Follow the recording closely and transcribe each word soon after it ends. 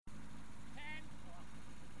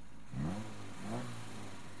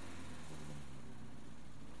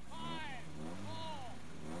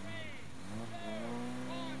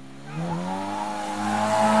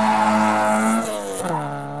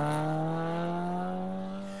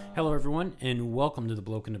Hello, everyone, and welcome to the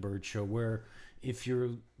Bloke and the Bird Show, where if you're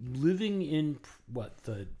living in,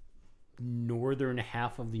 the northern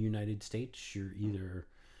half of the United States, you're either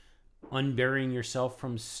unburying yourself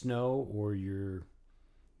from snow or you're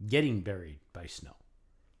getting buried by snow.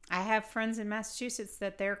 I have friends in Massachusetts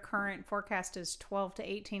that their current forecast is 12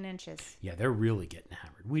 to 18 inches. Yeah, they're really getting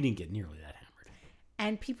hammered. We didn't get nearly that hammered.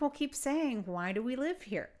 And people keep saying, why do we live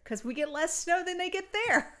here? Because we get less snow than they get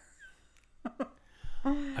there.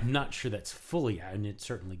 I'm not sure that's fully out, and it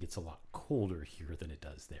certainly gets a lot colder here than it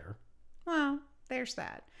does there. Well, there's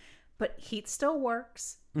that. But heat still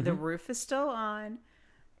works. Mm-hmm. The roof is still on.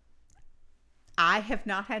 I have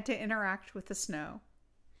not had to interact with the snow.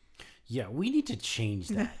 Yeah, we need to change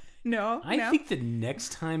that. No. I think the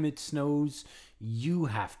next time it snows, you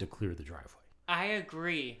have to clear the driveway. I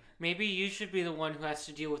agree. Maybe you should be the one who has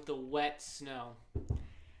to deal with the wet snow.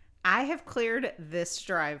 I have cleared this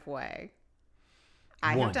driveway.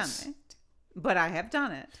 I have done it. But I have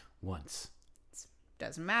done it. Once.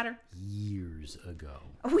 Doesn't matter. Years ago.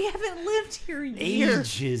 We haven't lived here years.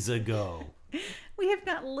 Ages ago. We have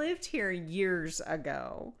not lived here years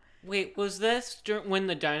ago. Wait, was this when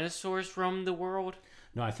the dinosaurs roamed the world?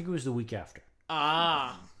 No, I think it was the week after.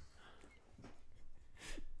 Ah.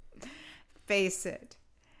 Face it.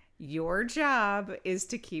 Your job is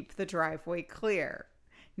to keep the driveway clear.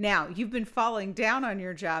 Now, you've been falling down on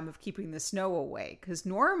your job of keeping the snow away, because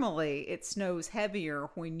normally it snows heavier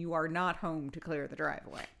when you are not home to clear the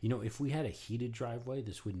driveway. You know, if we had a heated driveway,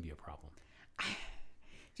 this wouldn't be a problem. Do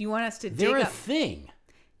you want us to dig They're up... a thing.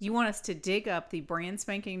 You want us to dig up the brand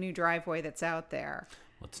spanking new driveway that's out there?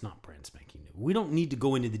 Well, it's not brand spanking new. We don't need to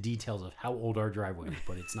go into the details of how old our driveway is,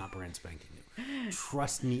 but it's not brand spanking new.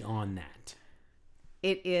 Trust me on that.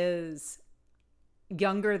 It is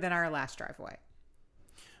younger than our last driveway.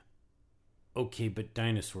 Okay, but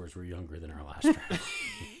dinosaurs were younger than our last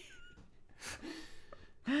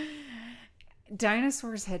driveway.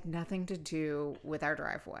 Dinosaurs had nothing to do with our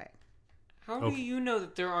driveway. How do you know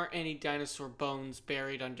that there aren't any dinosaur bones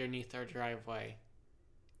buried underneath our driveway?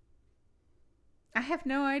 I have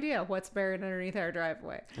no idea what's buried underneath our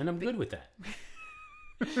driveway. And I'm good with that.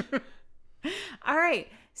 All right.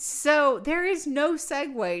 So there is no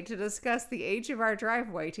segue to discuss the age of our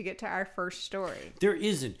driveway to get to our first story. There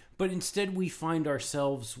isn't. But instead we find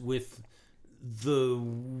ourselves with the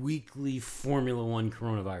weekly Formula One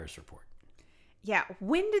coronavirus report. Yeah.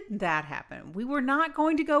 When did that happen? We were not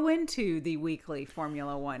going to go into the weekly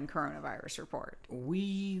Formula One coronavirus report.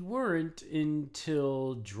 We weren't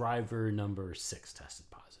until driver number 6 tested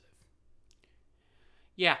positive.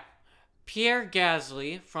 Yeah. Pierre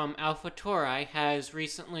Gasley from AlphaTauri has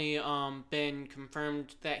recently been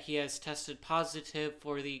confirmed that he has tested positive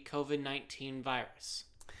for the COVID-19 virus.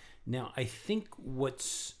 Now, I think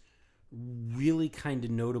what's really kind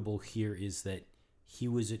of notable here is that he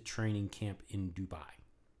was at training camp in Dubai.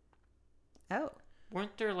 Oh.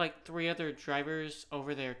 Weren't there like 3 other drivers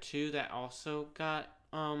over there too that also got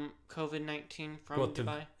COVID-19 from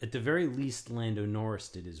Dubai? At the very least, Lando Norris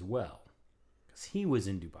did as well, because he was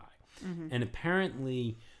in Dubai. Mm-hmm. And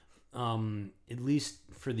apparently, at least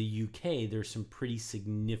for the UK, there's some pretty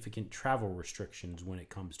significant travel restrictions when it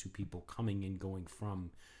comes to people coming and going from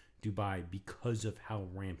Dubai because of how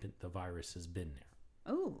rampant the virus has been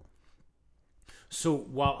there. Oh. So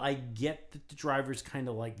while I get that the drivers kind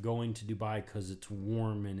of like going to Dubai because it's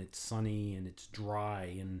warm and it's sunny and it's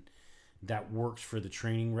dry and that works for the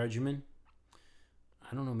training regimen,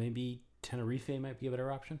 I don't know, maybe Tenerife might be a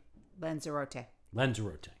better option? Lanzarote.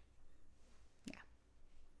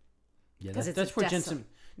 Yeah, that's where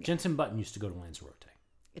Jensen Button used to go to Lanzarote.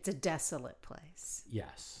 It's a desolate place.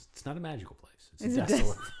 Yes. It's not a magical place. It's a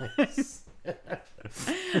desolate place.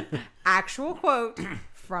 Actual quote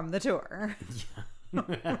from the tour.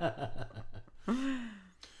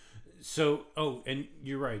 So, and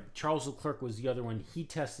you're right. Charles Leclerc was the other one. He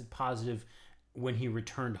tested positive when he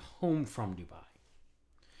returned home from Dubai.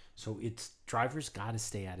 So drivers got to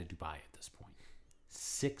stay out of Dubai at this point.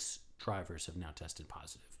 6 drivers have now tested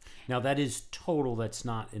positive. Now, that is total. That's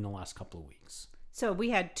not in the last couple of weeks. So we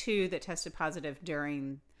had 2 that tested positive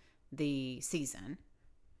during the season.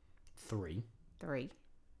 3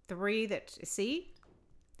 that, see?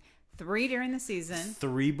 3 during the season.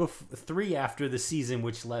 3 after the season,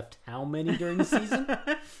 which left how many during the season?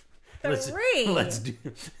 3. Let's do.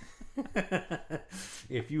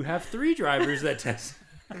 If you have 3 drivers that test,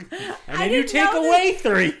 and then you take away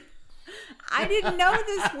 3. I didn't know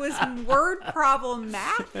this was word problem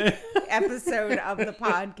math episode of the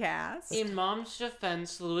podcast. In Mom's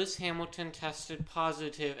defense, Lewis Hamilton tested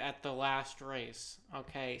positive at the last race.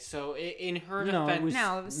 Okay, so in her defense...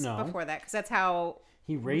 It was before that, because that's how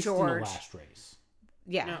He raced in the last race.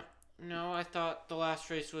 Yeah. No, I thought the last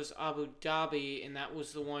race was Abu Dhabi, and that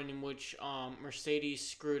was the one in which Mercedes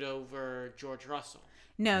screwed over George Russell.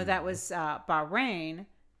 No, that was Bahrain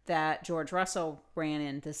that George Russell ran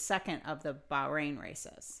in the second of the Bahrain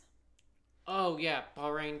races. Oh, yeah,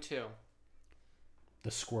 Bahrain too. The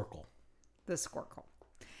Squircle.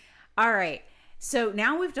 All right. So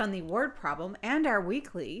now we've done the word problem and our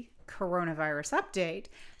weekly coronavirus update.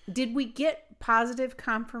 Did we get positive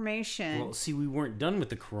confirmation? Well, see, we weren't done with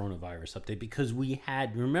the coronavirus update because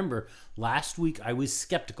remember, last week I was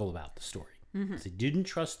skeptical about the story. I didn't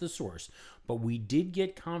trust the source, but we did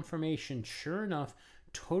get confirmation. Sure enough,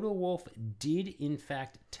 Toto Wolff did, in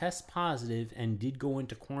fact, test positive and did go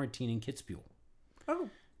into quarantine in Kitzbühel. Oh.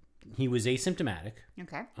 He was asymptomatic.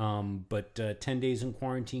 Okay. But 10 days in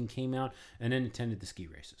quarantine, came out, and then attended the ski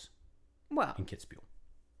races. Well. In Kitzbühel.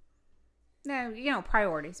 No,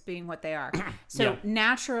 priorities being what they are. So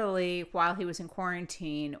naturally, while he was in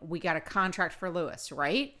quarantine, we got a contract for Lewis,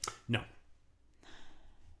 right? No.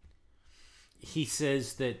 He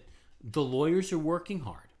says that the lawyers are working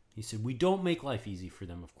hard. He said, we don't make life easy for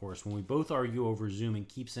them, of course, when we both argue over Zoom and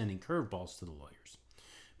keep sending curveballs to the lawyers.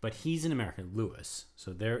 But he's an American, Lewis.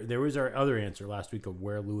 So there was our other answer last week of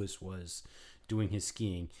where Lewis was doing his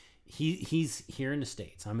skiing. He's here in the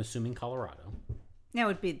States. I'm assuming Colorado. That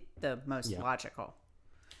would be the most logical.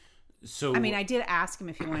 So I mean, I did ask him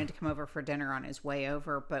if he wanted to come over for dinner on his way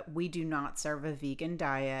over, but we do not serve a vegan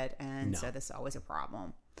diet, and so this is always a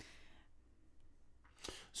problem.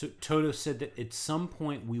 So Toto said that at some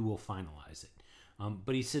point we will finalize it.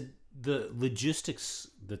 But he said the logistics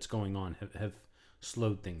that's going on have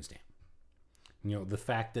slowed things down. You know, the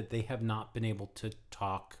fact that they have not been able to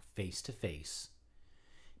talk face to face,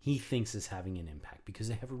 he thinks is having an impact because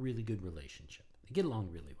they have a really good relationship. They get along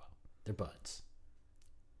really well. They're buds.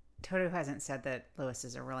 Toto hasn't said that Lewis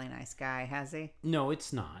is a really nice guy, has he? No,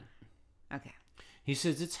 it's not. Okay. He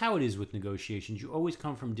says it's how it is with negotiations. You always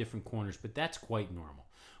come from different corners, but that's quite normal.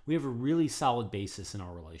 We have a really solid basis in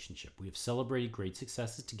our relationship. We have celebrated great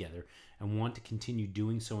successes together and want to continue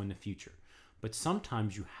doing so in the future. But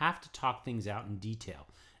sometimes you have to talk things out in detail,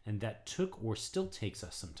 and that took or still takes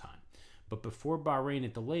us some time. But before Bahrain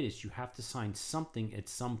at the latest, you have to sign something at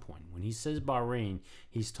some point. When he says Bahrain,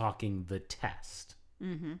 he's talking the test,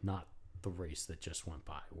 not the race that just went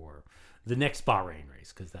by, or the next Bahrain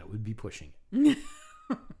race, because that would be pushing it.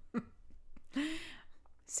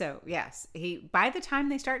 So, yes, by the time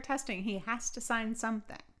they start testing, he has to sign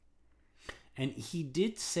something. And he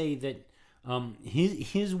did say that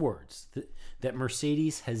his words, that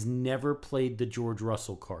Mercedes has never played the George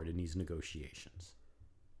Russell card in these negotiations.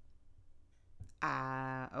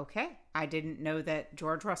 Okay. I didn't know that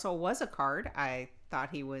George Russell was a card. I thought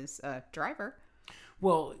he was a driver.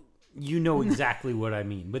 Well, you know exactly what I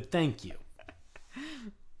mean, but thank you.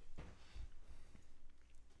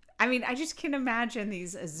 I mean, I just can imagine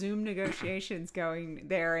these Zoom negotiations going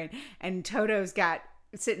there, and Toto's got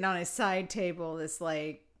sitting on his side table this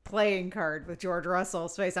like playing card with George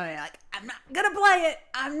Russell's face on it. Like, I'm not gonna play it.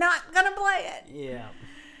 I'm not gonna play it. Yeah.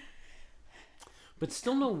 But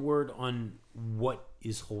still no word on what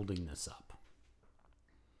is holding this up.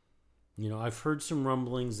 You know, I've heard some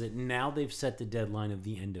rumblings that now they've set the deadline of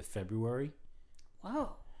the end of February.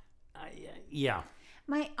 Whoa. Yeah.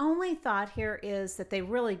 My only thought here is that they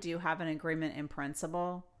really do have an agreement in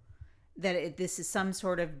principle that this is some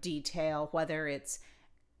sort of detail, whether it's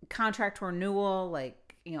contract renewal,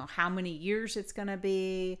 like, you know, how many years it's going to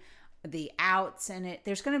be, the outs in it.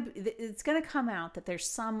 It's going to come out that there's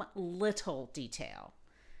some little detail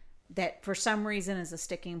that for some reason is a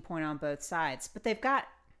sticking point on both sides, but they've got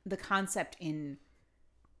the concept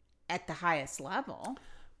at the highest level.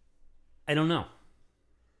 I don't know.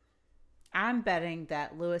 I'm betting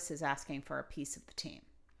that Lewis is asking for a piece of the team.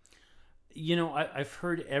 You know, I've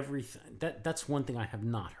heard everything. That's one thing I have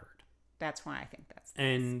not heard. That's why I think that's.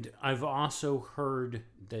 And I've also heard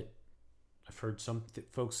that I've heard some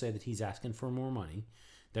folks say that he's asking for more money,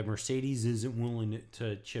 that Mercedes isn't willing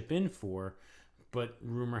to chip in for, but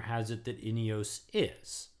rumor has it that Ineos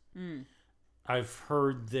is. I've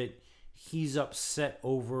heard that he's upset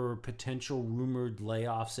over potential rumored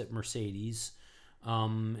layoffs at Mercedes,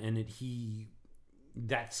 and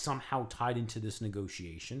that's somehow tied into this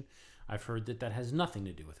negotiation. I've heard that has nothing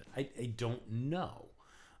to do with it. I don't know.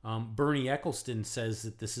 Bernie Ecclestone says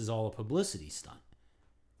that this is all a publicity stunt,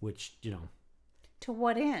 which, you know. To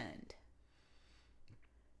what end?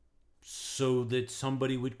 So that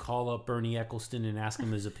somebody would call up Bernie Ecclestone and ask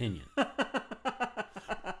him his opinion.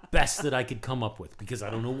 Best that I could come up with, because I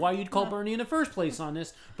don't know why you'd call Bernie in the first place on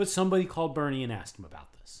this, but somebody called Bernie and asked him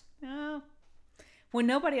about this. Oh. When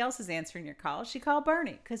nobody else is answering your calls, you call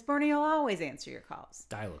Bernie because Bernie will always answer your calls.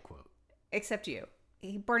 Dial a quote. Except you.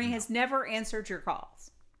 Bernie has never answered your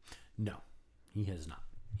calls. No, he has not.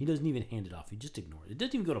 He doesn't even hand it off. He just ignores it. It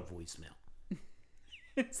doesn't even go to voicemail.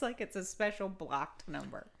 It's like it's a special blocked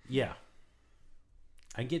number. Yeah.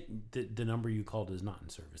 I get the number you called is not in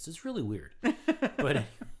service. It's really weird. But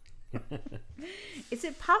is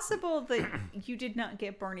it possible that you did not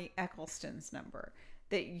get Bernie Eccleston's number?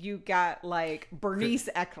 That you got like Bernice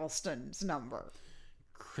Eccleston's number?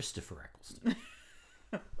 Christopher Eccleston.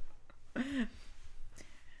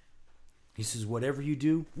 He says, whatever you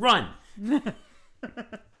do, run.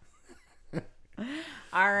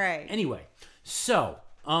 All right. Anyway, so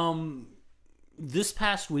this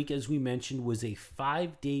past week, as we mentioned, was a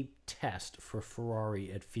 5-day test for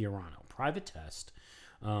Ferrari at Fiorano. Private test.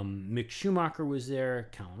 Mick Schumacher was there.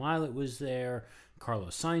 Callum Ilott was there.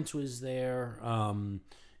 Carlos Sainz was there.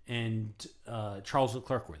 And Charles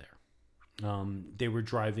Leclerc were there. They were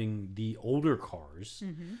driving the older cars,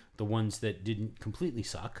 the ones that didn't completely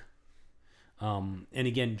suck. And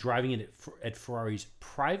again, driving it at Ferrari's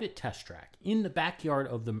private test track in the backyard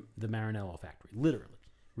of the Maranello factory. Literally.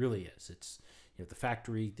 Really is. It's, you have the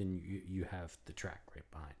factory, then you have the track right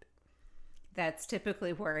behind it. That's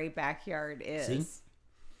typically where a backyard is. See?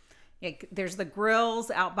 Yeah, there's the grills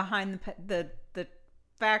out behind the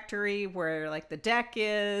factory where like the deck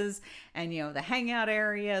is, and the hangout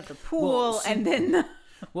area, the pool, and then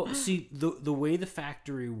well, see, the way the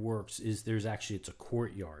factory works is it's a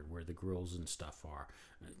courtyard where the grills and stuff are,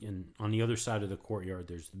 and on the other side of the courtyard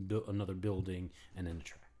there's another building and then the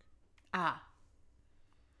track.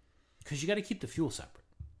 Because you got to keep the fuel separate.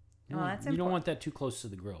 You don't want that too close to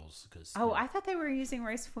the grills. I thought they were using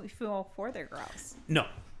race fuel for their grills. No.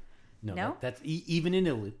 That's even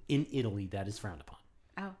in Italy that is frowned upon.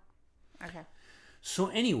 Oh, okay. So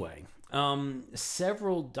anyway,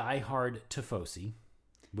 several diehard Tifosi,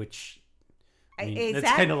 which that's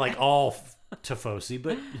kind of like all Tifosi,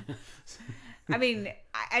 but I mean,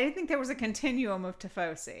 I didn't think there was a continuum of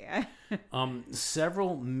Tifosi.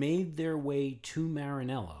 Several made their way to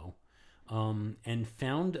Maranello, and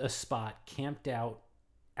found a spot camped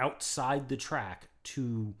outside the track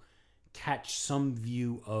to catch some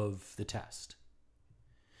view of the test.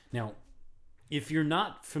 Now, if you're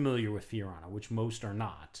not familiar with Fiorano, which most are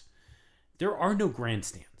not, there are no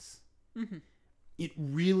grandstands. Mm-hmm. It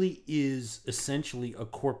really is essentially a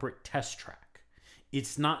corporate test track.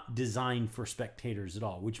 It's not designed for spectators at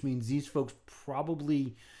all, which means these folks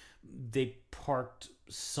they parked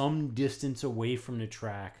some distance away from the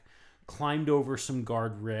track, climbed over some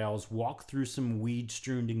guardrails, walked through some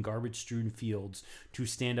weed-strewn and garbage-strewn fields to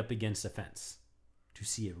stand up against a fence to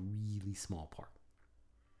see a really small part.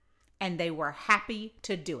 And they were happy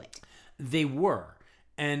to do it. They were.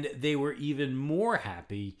 And they were even more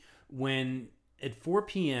happy when at 4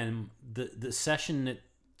 p.m. the session that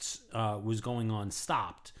was going on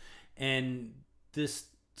stopped, and this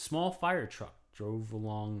small fire truck drove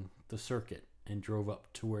along the circuit and drove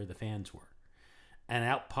up to where the fans were. And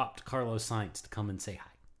out popped Carlos Sainz to come and say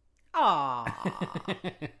hi.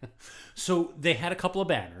 Aww. So they had a couple of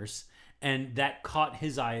banners, and that caught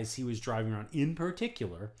his eye as he was driving around. In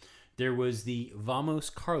particular, there was the Vamos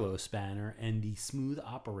Carlos banner and the Smooth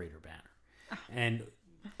Operator banner. And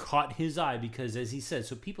caught his eye because, as he said,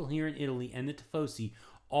 so people here in Italy and the Tifosi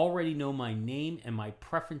already know my name and my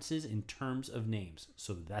preferences in terms of names.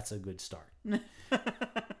 So that's a good start.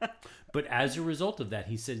 But as a result of that,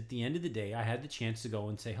 he said, at the end of the day, I had the chance to go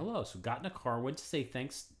and say hello. So got in a car, went to say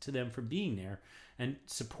thanks to them for being there and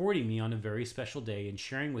supporting me on a very special day and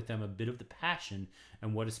sharing with them a bit of the passion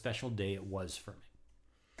and what a special day it was for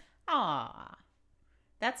me. Aw.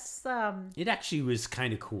 That's... It actually was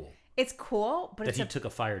kind of cool. It's cool, but that he took a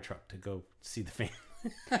fire truck to go see the fan.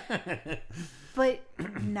 But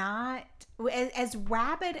not... As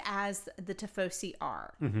rabid as the Tifosi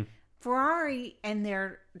are... Mm-hmm. Ferrari and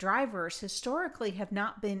their drivers historically have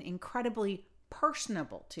not been incredibly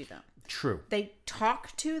personable to them. True. They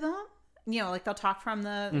talk to them, like they'll talk from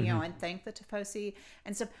the, and thank the Tifosi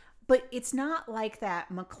and stuff. But it's not like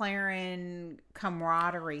that McLaren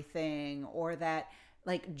camaraderie thing or that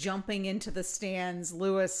like jumping into the stands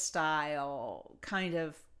Lewis style kind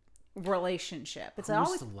of relationship. It's Who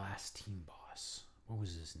always was the last team boss? What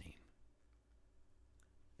was his name?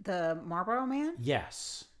 The Marlboro Man?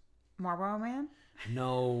 Yes. Marlboro Man?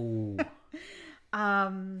 No. I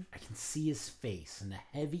can see his face and the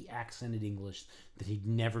heavy accented English that he'd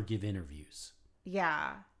never give interviews.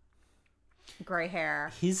 Yeah. Gray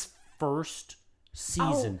hair. His first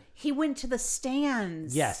season. Oh, he went to the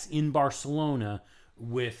stands. Yes, in Barcelona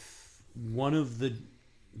with one of the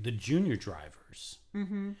junior drivers. hours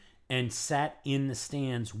and sat in the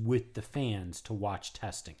stands with the fans to watch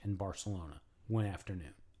testing in Barcelona one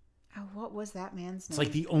afternoon. Oh, what was that man's name? It's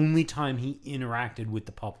like the only time he interacted with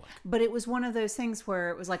the public. But it was one of those things where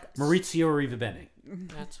it was like... Maurizio Arrivabene.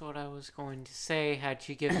 That's what I was going to say had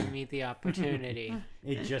you given me the opportunity.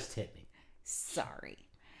 It just hit me. Sorry.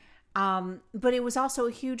 But it was also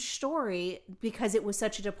a huge story because it was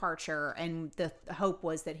such a departure, and the hope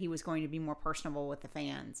was that he was going to be more personable with the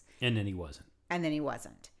fans. And then he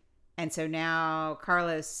wasn't. And so now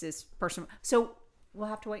Carlos is personal. So we'll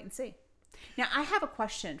have to wait and see. Now, I have a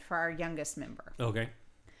question for our youngest member. Okay.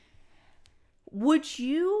 Would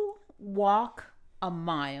you walk a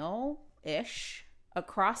mile-ish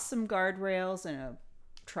across some guardrails in a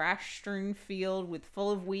trash-strewn field full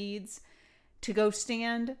of weeds to go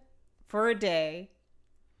stand for a day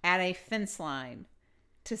at a fence line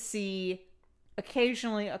to see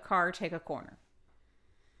occasionally a car take a corner?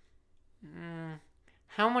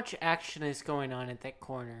 How much action is going on at that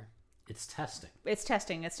corner? It's testing. It's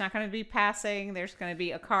testing. It's not going to be passing. There's going to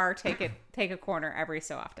be a car take a corner every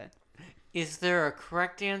so often. Is there a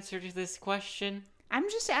correct answer to this question? I'm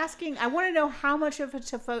just asking. I want to know how much of a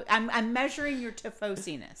tifo. I'm measuring your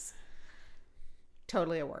tifosiness.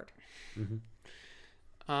 Totally a word.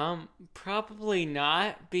 Probably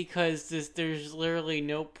not, because there's literally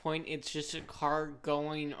no point. It's just a car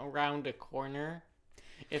going around a corner.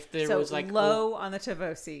 If there was like low on the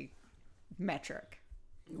tifosi metric.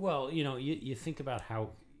 Well, you think about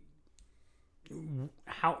how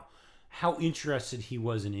interested he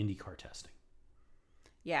was in IndyCar testing.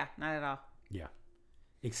 Yeah, not at all. Yeah.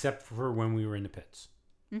 Except for when we were in the pits.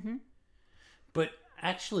 But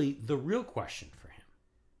actually, the real question for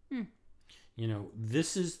him,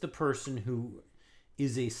 this is the person who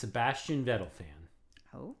is a Sebastian Vettel fan.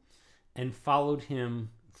 Oh. And followed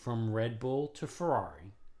him from Red Bull to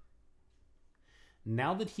Ferrari.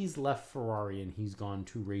 Now that he's left Ferrari and he's gone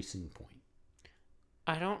to Racing Point.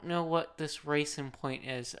 I don't know what this Racing Point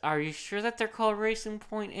is. Are you sure that they're called Racing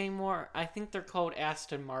Point anymore? I think they're called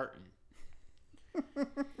Aston Martin.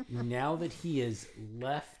 Now that he has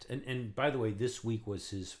left, and by the way, this week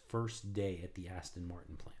was his first day at the Aston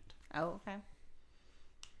Martin plant. Oh, okay.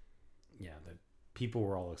 Yeah, the people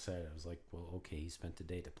were all excited. I was like, well, okay, he spent the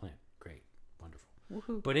day at the plant. Great. Wonderful.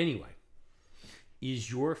 Woohoo. But anyway,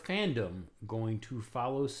 is your fandom going to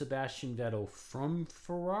follow Sebastian Vettel from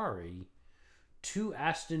Ferrari to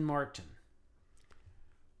Aston Martin?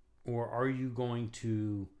 Or are you going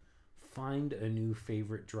to find a new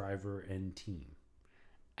favorite driver and team?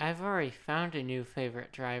 I've already found a new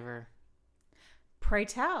favorite driver. Pray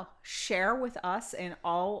tell. Share with us and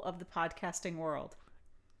all of the podcasting world.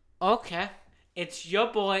 Okay. It's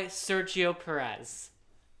your boy, Sergio Perez.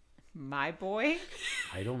 My boy?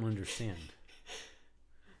 I don't understand.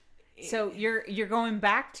 So you're going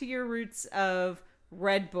back to your roots of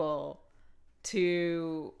Red Bull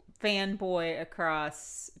to fanboy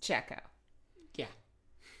across Checo. Yeah.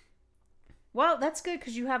 Well, that's good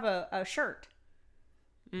because you have a shirt.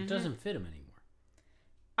 It doesn't fit him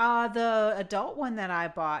anymore. The adult one that I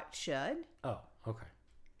bought should. Oh, okay.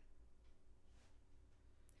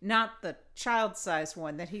 Not the child-sized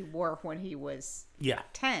one that he wore when he was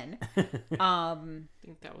 10. I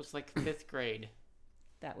think that was like 5th grade.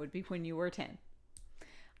 That would be when you were 10.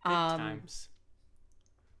 Good times.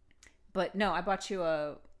 But no, I bought you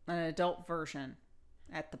an adult version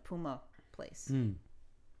at the Puma place.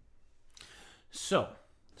 So,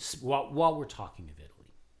 while we're talking of Italy.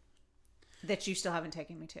 That you still haven't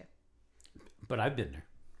taken me to. But I've been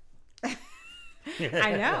there.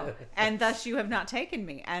 I know. And thus you have not taken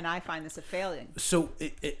me. And I find this a failing. So,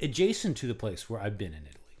 adjacent to the place where I've been in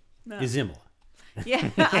Italy is Imola. Yeah,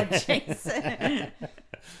 adjacent.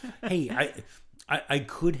 Hey, I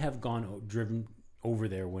could have driven over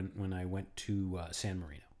there when I went to San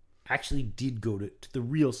Marino. Actually did go to the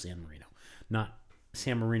real San Marino, not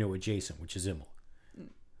San Marino adjacent, which is Imola.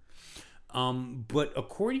 But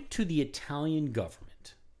according to the Italian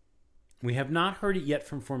government, we have not heard it yet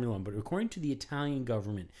from Formula One, but according to the Italian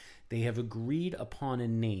government, they have agreed upon a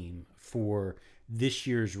name for this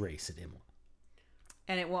year's race at Imola.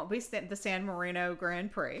 And it won't be the San Marino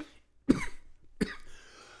Grand Prix.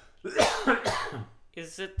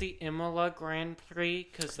 Is it the Imola Grand Prix?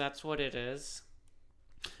 Because that's what it is.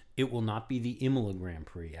 It will not be the Imola Grand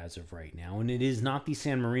Prix as of right now. And it is not the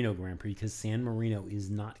San Marino Grand Prix because San Marino is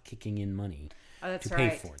not kicking in money to pay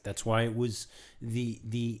for it. That's why it was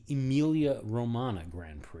the Emilia-Romagna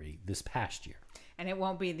Grand Prix this past year. And it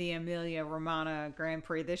won't be the Emilia-Romagna Grand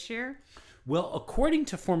Prix this year? Well, according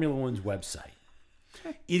to Formula One's website,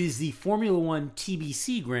 it is the Formula One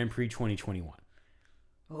TBC Grand Prix 2021.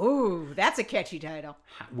 Oh, that's a catchy title.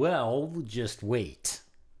 Well, just wait.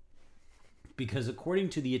 Because according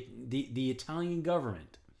to the Italian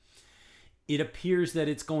government, it appears that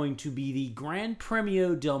it's going to be the Gran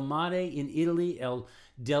Premio del Made in Italy,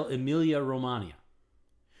 dell'Emilia-Romagna,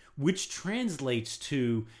 which translates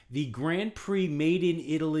to the Grand Prix made in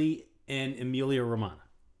Italy and Emilia-Romagna.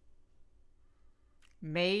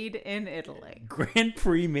 Made in Italy. Grand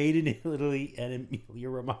Prix made in Italy and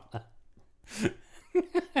Emilia-Romagna.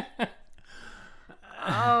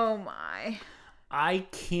 Oh, my. I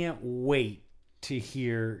can't wait to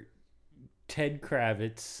hear Ted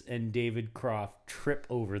Kravitz and David Croft trip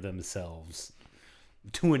over themselves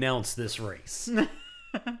to announce this race.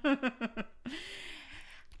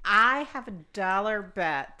 I have a $1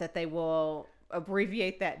 bet that they will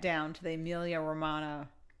abbreviate that down to the Emilia-Romagna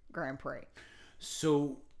Grand Prix.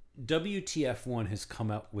 So WTF1 has come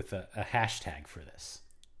up with a hashtag for this.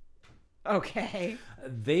 Okay.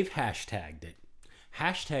 They've hashtagged it.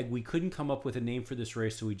 Hashtag, we couldn't come up with a name for this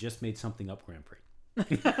race, so we just made something up Grand Prix.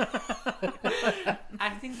 I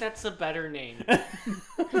think that's a better name.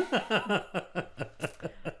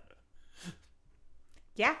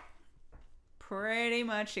 Yeah. Pretty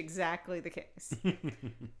much exactly the case.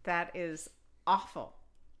 That is awful.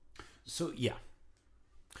 So, yeah.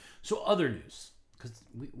 So, other news, because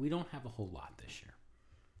we don't have a whole lot this year.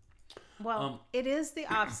 Well, it is the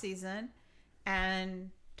off season,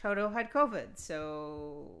 and Toto had COVID,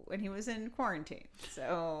 and he was in quarantine,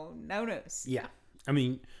 so no news. Yeah. I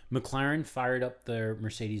mean, McLaren fired up their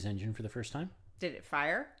Mercedes engine for the first time. Did it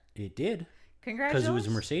fire? It did. Congratulations. Because it was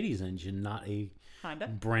a Mercedes engine, not a Honda.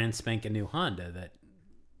 Brand spanking new Honda that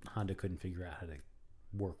Honda couldn't figure out how to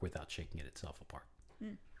work without shaking it itself apart.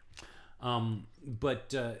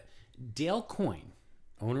 But Dale Coyne,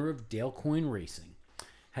 owner of Dale Coyne Racing,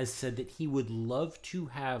 has said that he would love to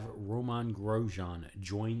have Romain Grosjean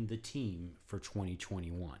join the team for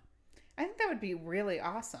 2021. I think that would be really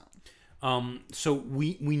awesome. So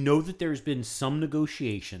we know that there's been some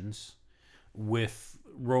negotiations with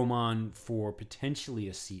Romain for potentially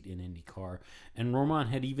a seat in IndyCar, and Romain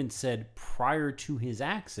had even said prior to his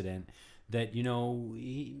accident that, you know,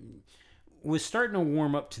 he was starting to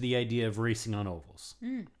warm up to the idea of racing on ovals.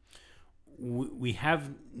 We have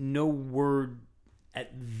no word at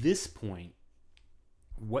this point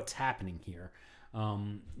what's happening here.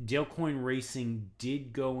 Dale Coyne Racing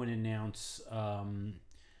did go and announce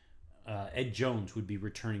Ed Jones would be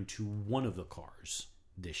returning to one of the cars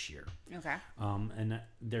this year. Okay. And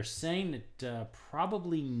they're saying that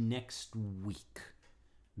probably next week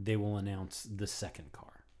they will announce the second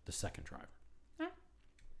car, the second driver.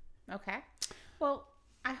 Okay. Well,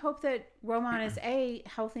 I hope that Romain is A,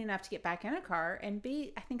 healthy enough to get back in a car, and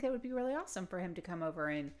B, I think that would be really awesome for him to come over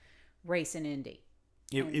and race in Indy.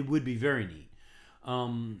 It would be very neat.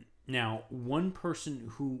 Now, one person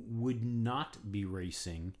who would not be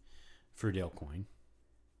racing for Dale Coyne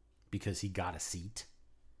because he got a seat,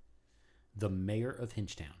 the mayor of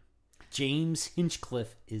Hinchtown, James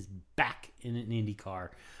Hinchcliffe, is back in an Indy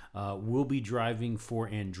car. Will be driving for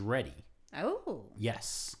Andretti. Oh.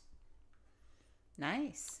 Yes.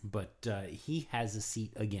 Nice. But he has a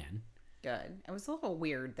seat again. Good. It was a little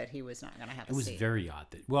weird that he was not going to have a seat. It was very odd.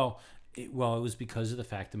 It was because of the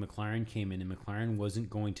fact that McLaren came in and McLaren wasn't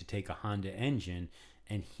going to take a Honda engine,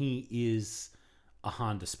 and he is a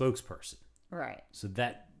Honda spokesperson. Right. So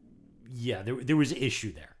that, yeah, there was an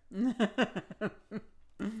issue there.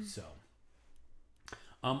 So,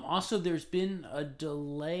 also there's been a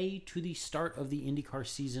delay to the start of the IndyCar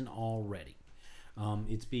season already.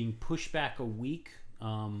 It's being pushed back a week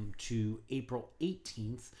to April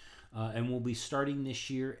 18th, and we'll be starting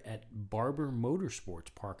this year at Barbor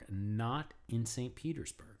Motorsports Park, not in St.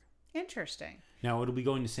 Petersburg. Interesting. Now, it'll be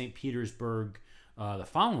going to St. Petersburg the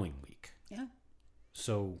following week. Yeah.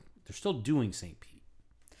 So they're still doing St. Pete.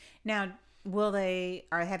 Now,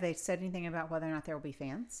 have they said anything about whether or not there will be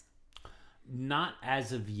fans? Not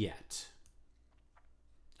as of yet.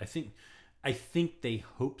 I think they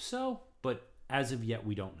hope so, but as of yet,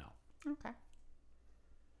 we don't know. Okay.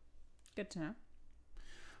 Good to know.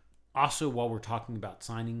 Also, while we're talking about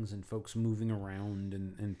signings and folks moving around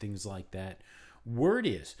and things like that, word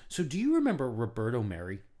is, so do you remember Roberto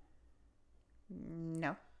Merri?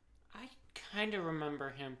 No. I kind of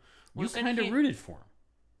remember him. You kind of rooted for him.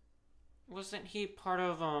 Wasn't he part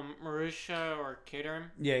of Marussia or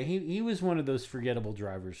Caterham? Yeah, he was one of those forgettable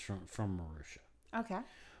drivers from Marussia. Okay.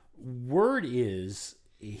 Word is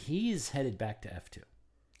he is headed back to F2.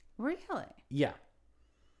 Really? Yeah.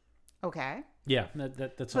 Okay. Yeah,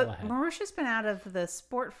 that's all I have. Marussia's been out of the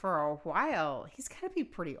sport for a while. He's got to be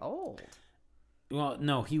pretty old. Well,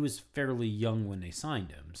 no, he was fairly young when they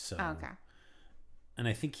signed him. So, Okay. And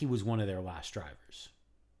I think he was one of their last drivers.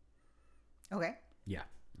 Okay. Yeah.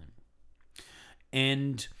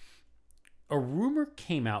 And a rumor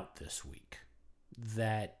came out this week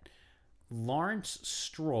that Lawrence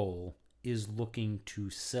Stroll is looking to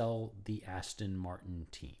sell the Aston Martin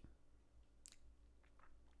team.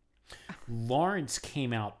 Lawrence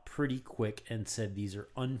came out pretty quick and said these are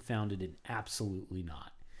unfounded and absolutely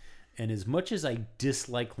not. And as much as I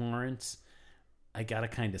dislike Lawrence, I got to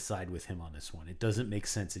kind of side with him on this one. It doesn't make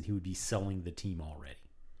sense that he would be selling the team already.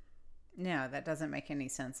 No, that doesn't make any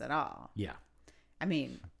sense at all. Yeah. I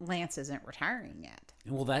mean, Lance isn't retiring yet.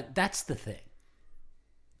 Well, that's the thing.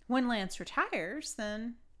 When Lance retires,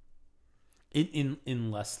 then...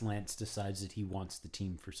 Unless Lance decides that he wants the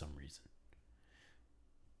team for some reason.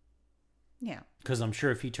 Yeah. Because I'm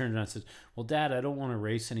sure if he turns around and says, well, Dad, I don't want to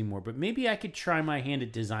race anymore, but maybe I could try my hand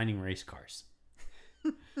at designing race cars.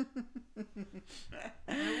 I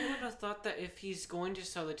would have thought that if he's going to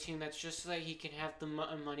sell the team, that's just so that he can have the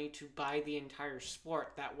money to buy the entire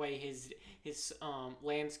sport. That way his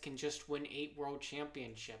Lance can just win 8 world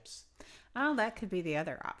championships. Oh, that could be the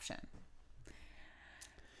other option.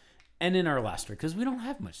 And in our last week, because we don't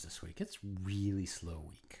have much this week, it's really slow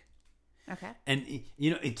week. Okay. And,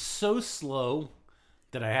 it's so slow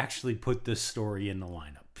that I actually put this story in the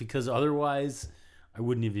lineup, because otherwise I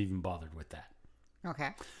wouldn't have even bothered with that.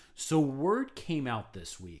 Okay. So word came out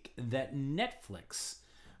this week that Netflix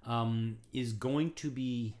is going to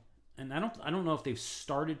be, and I don't know if they've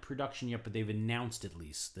started production yet, but they've announced at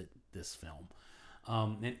least that this film,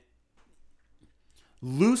 and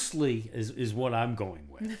loosely is what I'm going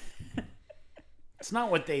with. It's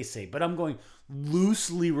not what they say, but I'm going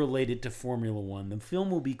loosely related to Formula One. The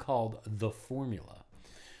film will be called The Formula,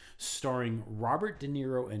 starring Robert De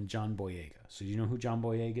Niro and John Boyega. So do you know who John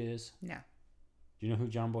Boyega is? No. Do you know who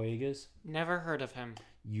John Boyega is? Never heard of him.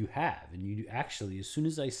 You have. And you actually, as soon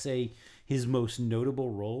as I say his most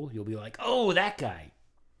notable role, you'll be like, oh, that guy.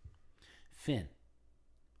 Finn.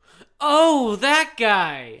 Oh, that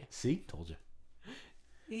guy! See? Told you.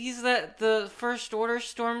 He's the First Order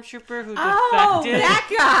stormtrooper who Oh, defected.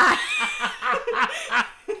 that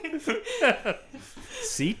guy!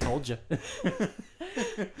 See? Told you.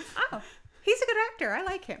 Oh, he's a good actor. I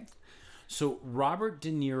like him. So Robert De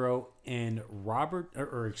Niro and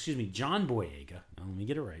John Boyega. Let me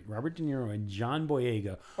get it right. Robert De Niro and John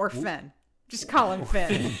Boyega. Or Finn. Just call him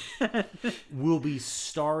Finn. Will be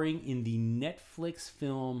starring in the Netflix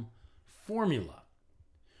film Formula,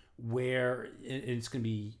 where it's going to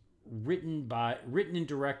be written and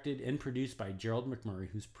directed and produced by Gerald McMurray,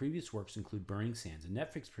 whose previous works include Burning Sands, a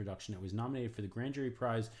Netflix production that was nominated for the Grand Jury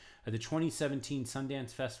Prize at the 2017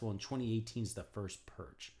 Sundance Festival and 2018's The First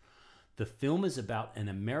Purge. The film is about an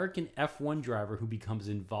American F1 driver who becomes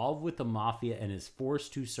involved with the mafia and is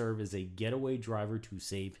forced to serve as a getaway driver to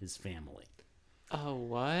save his family. Oh,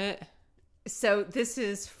 what? So this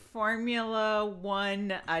is Formula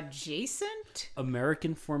One adjacent?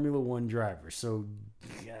 American Formula One driver. So,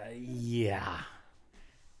 yeah.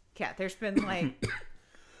 Yeah, there's been like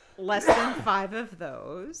less than 5 of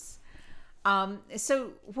those.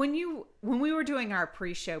 So when we were doing our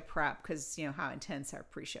pre-show prep, because you know how intense our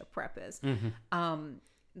pre-show prep is,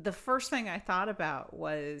 the first thing I thought about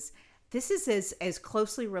was this is as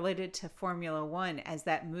closely related to Formula One as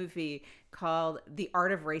that movie called The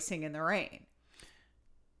Art of Racing in the Rain.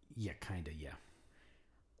 Yeah, kind of, yeah.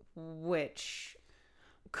 Which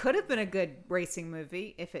could have been a good racing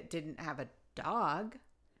movie if it didn't have a dog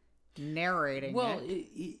narrating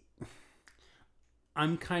it.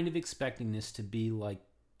 I'm kind of expecting this to be like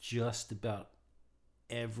just about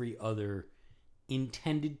every other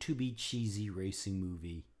intended to be cheesy racing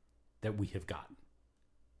movie that we have gotten.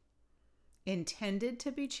 Intended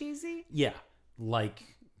to be cheesy? Yeah, like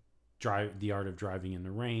The Art of Driving in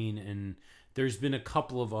the Rain, and there's been a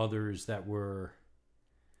couple of others that were...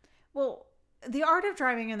 Well, The Art of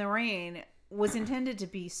Driving in the Rain was intended to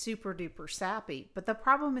be super duper sappy, but the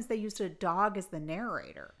problem is they used a dog as the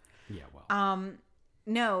narrator. Yeah, well...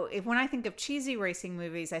 No, when I think of cheesy racing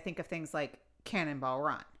movies, I think of things like Cannonball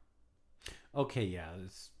Run. Okay, yeah,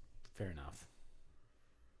 that's fair enough.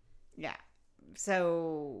 Yeah.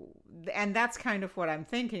 So, and that's kind of what I'm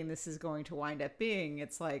thinking this is going to wind up being.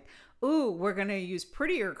 It's like, ooh, we're going to use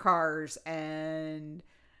prettier cars and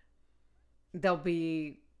there'll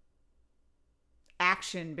be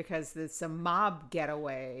action because it's a mob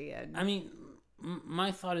getaway. And I mean,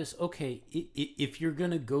 my thought is, okay, if you're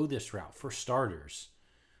going to go this route, for starters,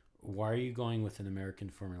 why are you going with an American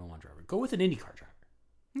Formula One driver? Go with an IndyCar driver.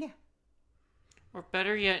 Yeah. Or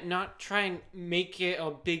better yet, not try and make it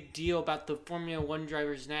a big deal about the Formula One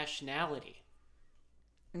driver's nationality.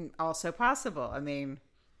 Also possible. I mean,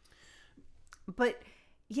 but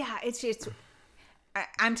yeah, it's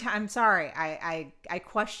I'm sorry. I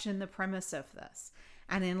question the premise of this.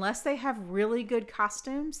 And unless they have really good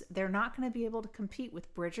costumes, they're not going to be able to compete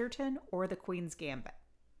with Bridgerton or the Queen's Gambit.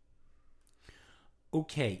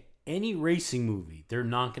 Okay, any racing movie, they're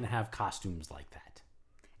not going to have costumes like that.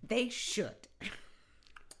 They should.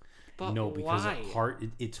 But no, because why?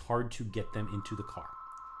 it's hard to get them into the car.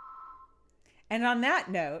 And on that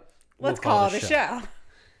note, let's call it a show.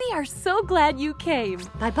 We are so glad you came.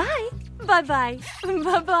 Bye-bye. Bye-bye.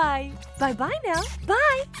 Bye-bye. Bye-bye now.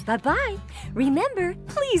 Bye. Bye-bye. Remember,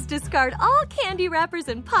 please discard all candy wrappers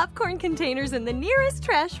and popcorn containers in the nearest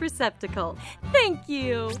trash receptacle. Thank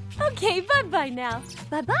you. Okay, bye-bye now.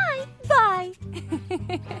 Bye-bye. Bye.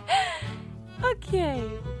 Okay.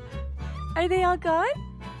 Are they all gone?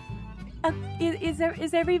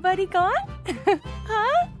 Is everybody gone?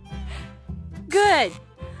 Huh? Good.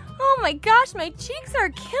 Oh my gosh, my cheeks are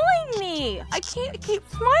killing me. I can't keep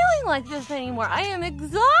smiling like this anymore. I am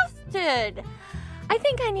exhausted. I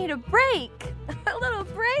think I need a break. A little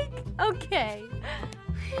break? Okay.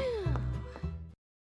 Phew.